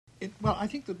Well, I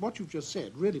think that what you've just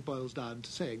said really boils down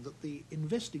to saying that the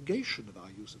investigation of our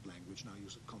use of language and our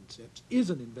use of concepts is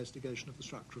an investigation of the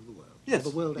structure of the world, yes, or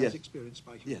the world yes. as experienced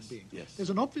by human beings. Yes. There's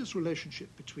an obvious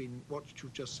relationship between what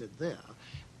you've just said there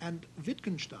and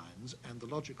Wittgenstein's and the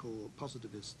logical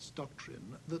positivists'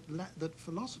 doctrine that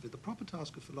philosophy, the proper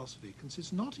task of philosophy,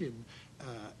 consists not in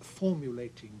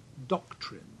formulating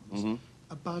doctrines,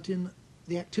 but in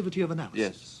the activity of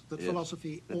analysis, that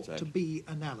philosophy ought to be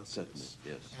analysis,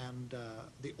 and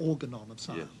the organon of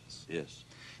science. Yes.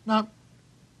 Now,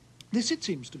 this, it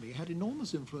seems to me, had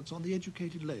enormous influence on the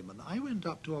educated layman. I went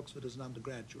up to Oxford as an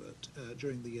undergraduate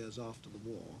during the years after the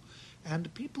war,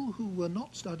 and people who were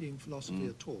not studying philosophy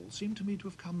at all seemed to me to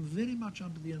have come very much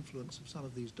under the influence of some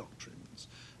of these doctrines.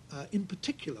 In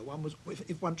particular,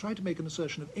 if one tried to make an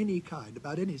assertion of any kind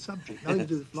about any subject, nothing to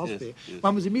do with philosophy,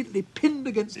 one was immediately pinned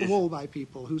against the wall by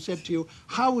people who said to you,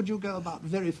 how would you go about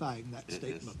verifying that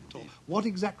statement? Or what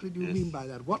exactly do you mean by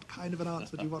that? What kind of an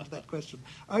answer do you want to that question?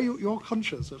 You're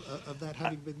conscious of that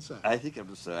having been so? I think I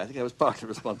was so. I think I was partly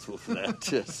responsible for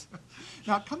that, yes.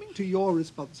 Now, coming to your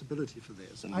responsibility for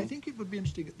this, I think it would be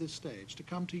interesting at this stage to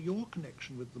come to your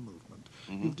connection with the movement.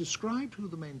 You've described who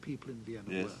the main people in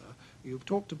Vienna were. You've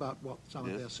talked about what some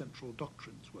of their central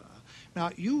doctrines were. Now,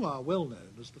 you are well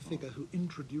known as the figure who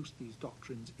introduced these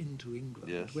doctrines into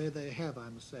England, where they have, I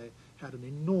must say, had an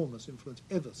enormous influence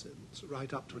ever since,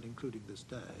 right up to and including this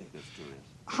day. I think that's true, yes.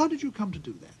 How did you come to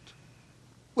do that?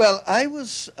 Well, I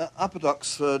was up at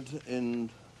Oxford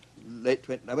in late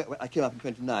 20... I came up in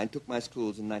 29, took my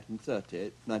schools in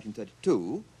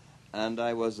 1932, and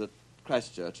I was at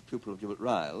Christchurch, a pupil of Gilbert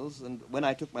Ryle's, and when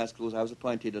I took my schools, I was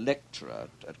appointed a lecturer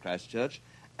at Christchurch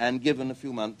and given a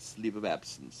few months' leave of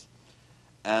absence.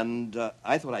 And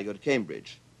I thought I'd go to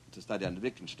Cambridge to study under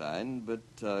Wittgenstein, but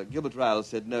Gilbert Ryle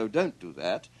said, no, don't do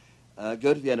that.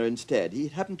 Go to Vienna instead. He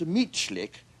happened to meet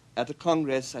Schlick at a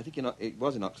congress, I think it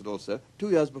was in Oxford also,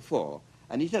 2 years before.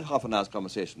 And he had half an hour's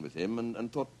conversation with him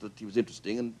and thought that he was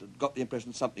interesting and got the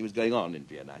impression something was going on in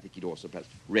Vienna. I think he'd also perhaps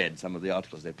read some of the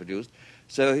articles they produced.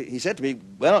 So he said to me,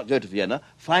 why not go to Vienna,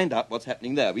 find out what's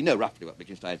happening there. We know roughly what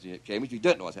Wittgenstein's doing at Cambridge. We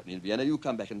don't know what's happening in Vienna. You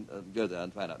come back and go there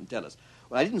and find out and tell us.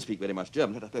 Well, I didn't speak very much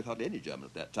German. I spoke hardly any German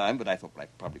at that time, but I thought I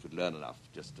probably could learn enough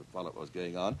just to follow what was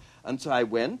going on. And so I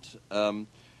went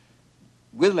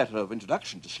with a letter of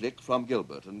introduction to Schlick from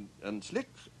Gilbert. And Schlick,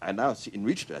 I now see, in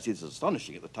retrospect, I see this is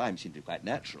astonishing. At the time, it seemed to be quite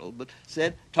natural, but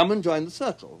said, come and join the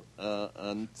circle.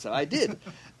 And so I did.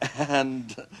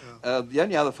 And the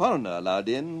only other foreigner allowed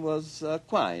in was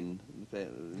Quine, the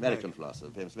American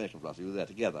philosopher, famous American philosopher. We were there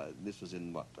together. This was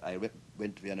in I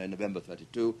went to Vienna in November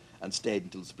 32 and stayed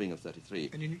until the spring of 33.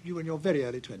 And you were in your very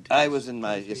early 20s? I was in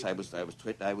my, yes, I was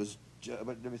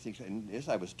let me think. Yes,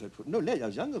 I was. No, I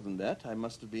was younger than that. I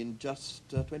must have been just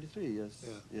 23. Yes,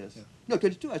 yes. Yeah. No,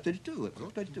 22. I was 22.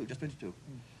 22, just 22.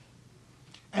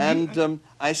 And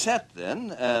I sat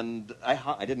then, and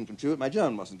I didn't contribute. My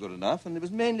German wasn't good enough, and there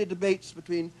was mainly debates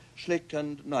between Schlick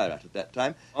and Neurath at that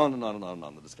time. On and on and on and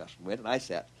on the discussion went, and I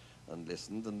sat and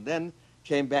listened, and then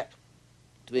came back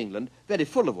to England, very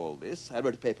full of all this. I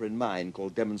wrote a paper in mine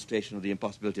called Demonstration of the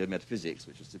Impossibility of Metaphysics,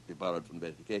 which was simply borrowed from the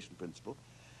verification principle.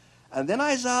 And then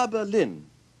Isaiah Berlin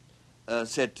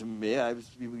said to me,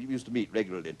 we used to meet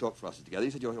regularly and talk philosophy together.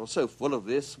 He said, you're so full of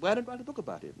this, why don't you write a book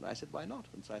about it? And I said, why not?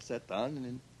 And so I sat down and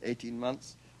in 18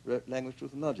 months wrote Language,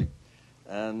 Truth and Logic.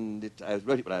 And I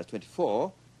wrote it when I was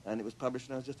 24, and it was published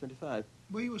when I was just 25.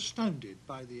 Were you astounded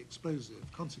by the explosive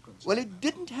consequences? Well, it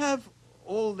didn't have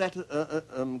all that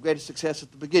great success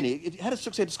at the beginning. It had a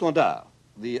success at Skondar.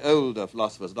 The older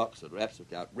philosophers at Oxford were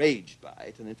absolutely outraged by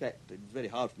it, and in fact, it was very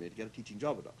hard for me to get a teaching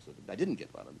job at Oxford. I didn't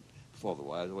get one before the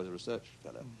war. I was always a research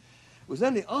fellow. It was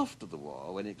only after the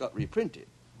war, when it got reprinted,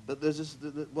 that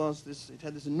it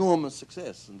had this enormous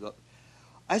success. And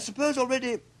I suppose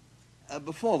already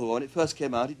before the war, when it first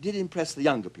came out, it did impress the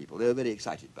younger people. They were very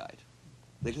excited by it,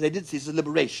 because they did see this as a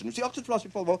liberation. You see, Oxford philosophy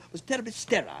before the war was terribly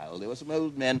sterile. There were some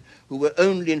old men who were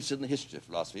only interested in the history of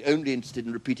philosophy, only interested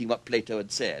in repeating what Plato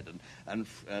had said, and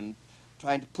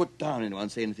trying to put down anyone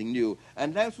say anything new.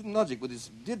 And Language, Truth and Logic, with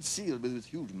this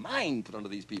huge mind put onto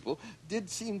these people, did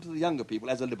seem to the younger people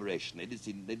as a liberation. They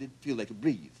did feel they could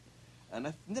breathe. And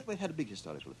in that way it had a big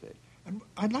historical effect. And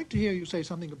I'd like to hear you say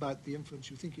something about the influence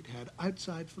you think it had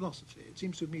outside philosophy. It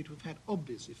seems to me to have had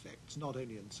obvious effects, not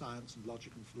only in science and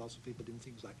logic and philosophy, but in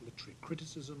things like literary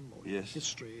criticism or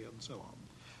history and so on.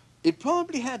 It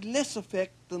probably had less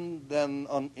effect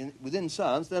within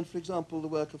science than, for example, the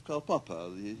work of Karl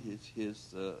Popper.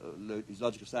 His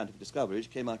Logic of Scientific Discovery, which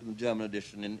came out in the German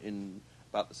edition in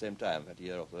about the same time, about a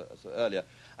year or so earlier,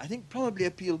 I think probably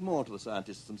appealed more to the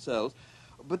scientists themselves.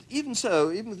 But even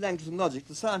so, even with language and logic,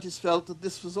 the scientists felt that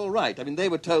this was all right. I mean, they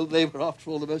were told they were, after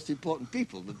all, the most important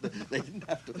people. That they didn't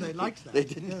have to. And they liked that. They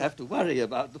didn't have to worry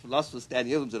about the philosophers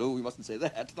standing over and said, "Oh, we mustn't say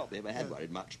that." Not they ever had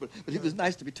worried much, but it was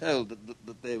nice to be told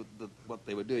that what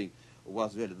they were doing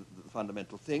was really the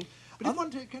fundamental thing. But if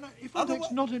one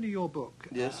takes not only your book,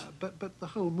 yes. but the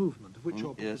whole movement of which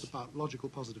your book yes. is about, logical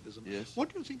positivism, yes.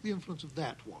 what do you think the influence of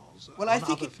that was? Well, on I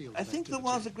think other fields I of think there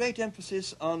activity? was a great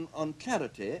emphasis on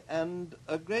clarity and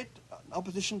a great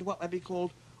opposition to what might be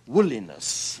called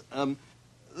woolliness.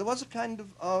 There was a kind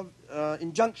of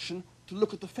injunction to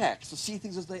look at the facts, to see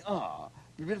things as they are,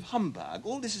 be rid of humbug.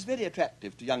 All this is very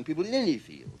attractive to young people in any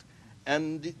field,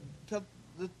 and it felt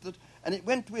and it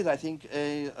went with, I think,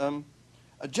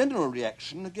 a general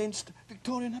reaction against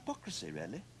Victorian hypocrisy,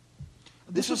 really.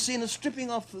 This was seen as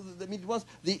stripping off. I mean,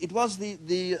 it was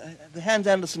the Hans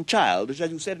Andersen child, which,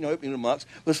 as you said in your opening remarks,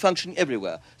 was functioning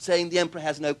everywhere, saying the emperor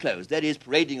has no clothes. That is,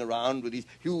 parading around with these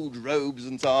huge robes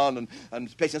and so on,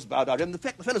 and placing us about our him. The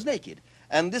fact the fellow's naked,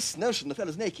 and this notion the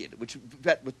fellow's naked, which in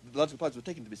fact the logical parts were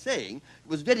taken to be saying,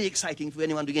 was very exciting for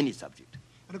anyone doing any subject.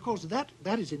 And of course,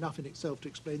 that is enough in itself to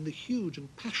explain the huge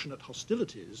and passionate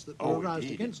hostilities that were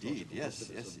aroused against logical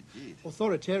positivism. Yes, indeed.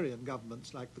 Authoritarian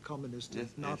governments like the communist and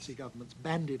Nazi governments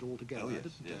banded all together,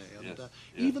 didn't they? And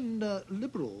even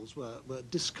liberals were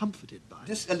discomfited by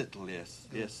it. A little, yes.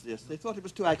 They thought it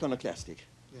was too iconoclastic.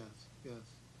 Yes.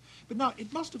 But now,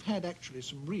 it must have had actually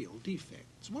some real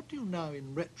defects. What do you now,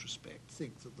 in retrospect,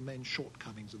 think that the main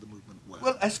shortcomings of the movement were?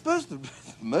 Well, I suppose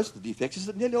most of the defects is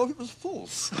that nearly all of it was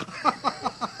false.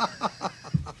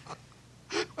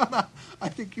 Well, I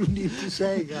think you need to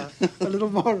say a little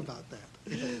more about that.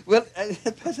 Well,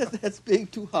 that's being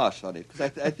too harsh on it,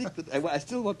 because I think that I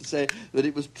still want to say that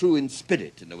it was true in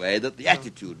spirit, in a way, that the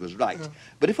attitude was right.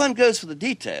 But if one goes for the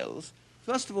details,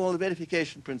 first of all, the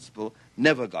verification principle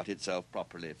never got itself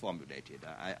properly formulated.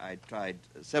 I tried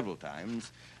several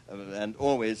times, and it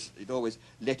always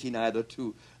let in either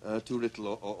too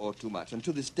little or too much. And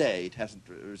to this day, it hasn't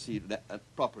received a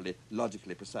properly,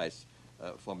 logically precise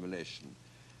formulation.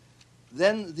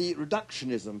 Then the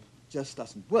reductionism just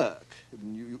doesn't work. I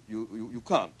mean, you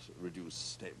can't reduce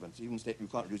statements. You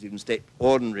can't reduce even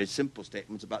ordinary, simple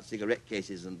statements about cigarette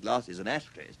cases and glasses and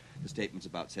ashtrays to statements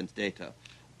about sense data.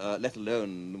 Let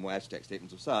alone the more abstract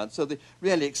statements of science. So the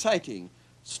really exciting,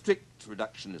 strict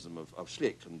reductionism of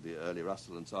Schlick and the early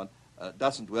Russell and so on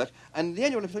doesn't work. And the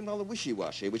annual something rather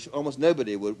wishy-washy, which almost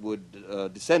nobody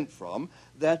would dissent from,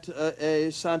 that a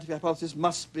scientific hypothesis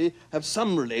must have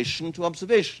some relation to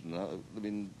observation. I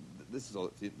mean, this is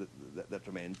all that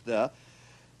remains there.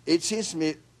 It seems to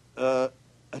me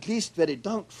at least very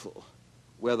doubtful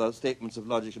whether statements of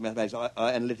logic and mathematics are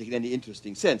analytic in any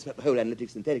interesting sense. But the whole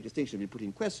analytic-synthetic distinction has been put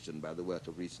in question by the work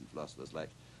of recent philosophers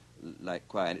like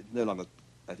Quine. It's no longer,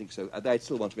 I think so. I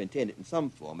still want to maintain it in some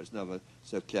form. It's no longer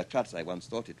so clear-cut as I once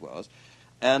thought it was.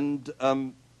 And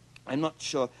I'm not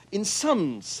sure. In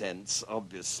some sense,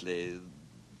 obviously,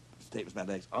 statements of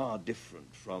mathematics are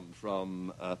different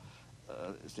from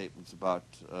statements about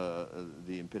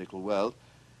the empirical world.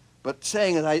 But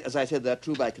saying, as I said, they're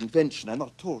true by convention, I'm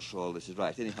not at all sure this is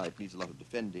right. Anyhow, it needs a lot of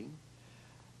defending.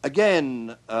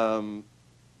 Again,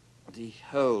 the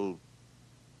whole,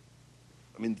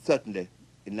 I mean, certainly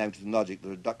in language and logic, the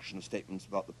reduction of statements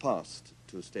about the past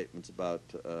to statements about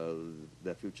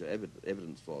their future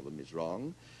evidence for them is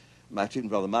wrong. My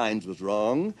treatment of other minds was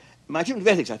wrong. My treatment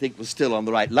of ethics, I think, was still on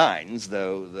the right lines,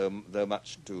 though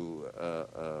much too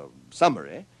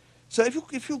summary. So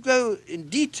if you go in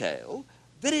detail,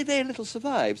 very, very little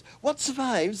survives. What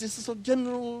survives is the sort of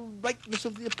general rightness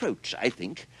of the approach, I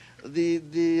think. Would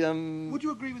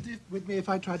you agree with me if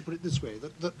I try to put it this way,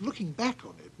 that looking back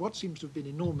on it, what seems to have been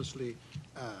enormously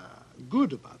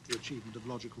good about the achievement of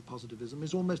logical positivism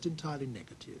is almost entirely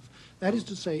negative? That is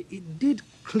to say, it did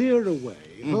clear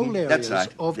away whole areas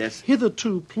of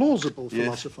hitherto plausible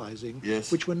philosophizing,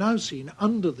 which were now seen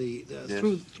under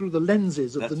through the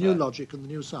lenses of the new logic and the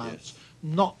new science,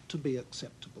 not to be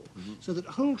acceptable. So that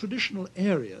whole traditional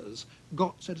areas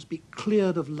got, so to speak,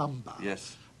 cleared of lumber.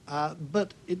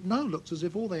 But it now looks as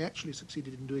if all they actually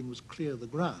succeeded in doing was clear the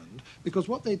ground, because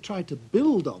what they tried to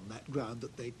build on that ground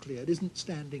that they cleared isn't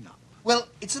standing up. Well,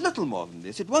 it's a little more than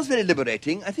this. It was very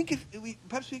liberating. I think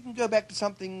perhaps we can go back to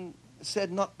something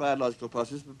said not by a logical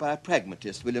positivism, but by a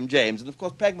pragmatist, William James. And of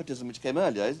course, pragmatism, which came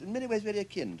earlier, is in many ways very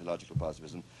akin to logical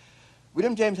positivism.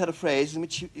 William James had a phrase in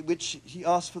which he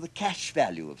asked for the cash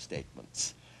value of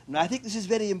statements. And I think this is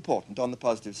very important on the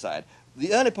positive side.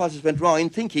 The early positivists went wrong in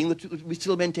thinking that we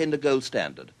still maintained a gold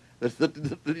standard.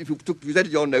 That if you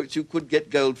presented your notes, you could get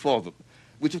gold for them,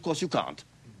 which of course you can't.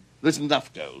 There isn't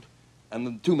enough gold,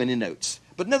 and too many notes.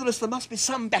 But nevertheless, there must be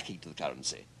some backing to the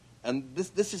currency. And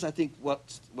this is, I think,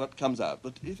 what comes out.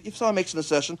 But if someone makes an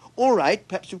assertion, all right,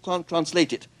 perhaps you can't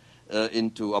translate it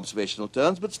into observational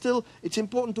terms, but still it's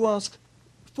important to ask,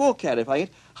 for clarifying it,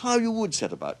 how you would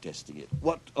set about testing it,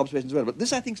 what observations were. But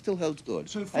this, I think, still holds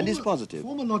good and is positive.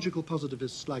 Former logical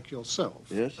positivists like yourself,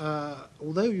 yes.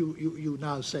 Although you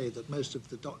now say that most of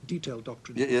the detailed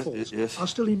doctrines and thoughts are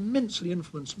still immensely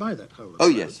influenced by that whole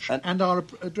approach, yes. and are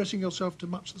addressing yourself to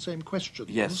much the same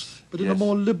questions, but in yes. a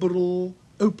more liberal,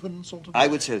 open sort of way. I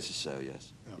would say so,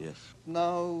 yes. Yeah. Yes.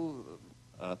 Now,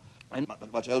 I'm a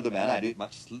much older man. I do it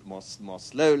much more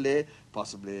slowly,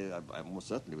 possibly, I'm more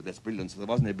certainly with less brilliance. There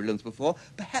wasn't any brilliance before.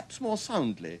 Perhaps more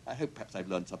soundly. I hope perhaps I've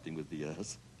learned something with the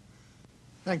years.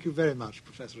 Thank you very much,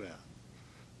 Professor Ayer.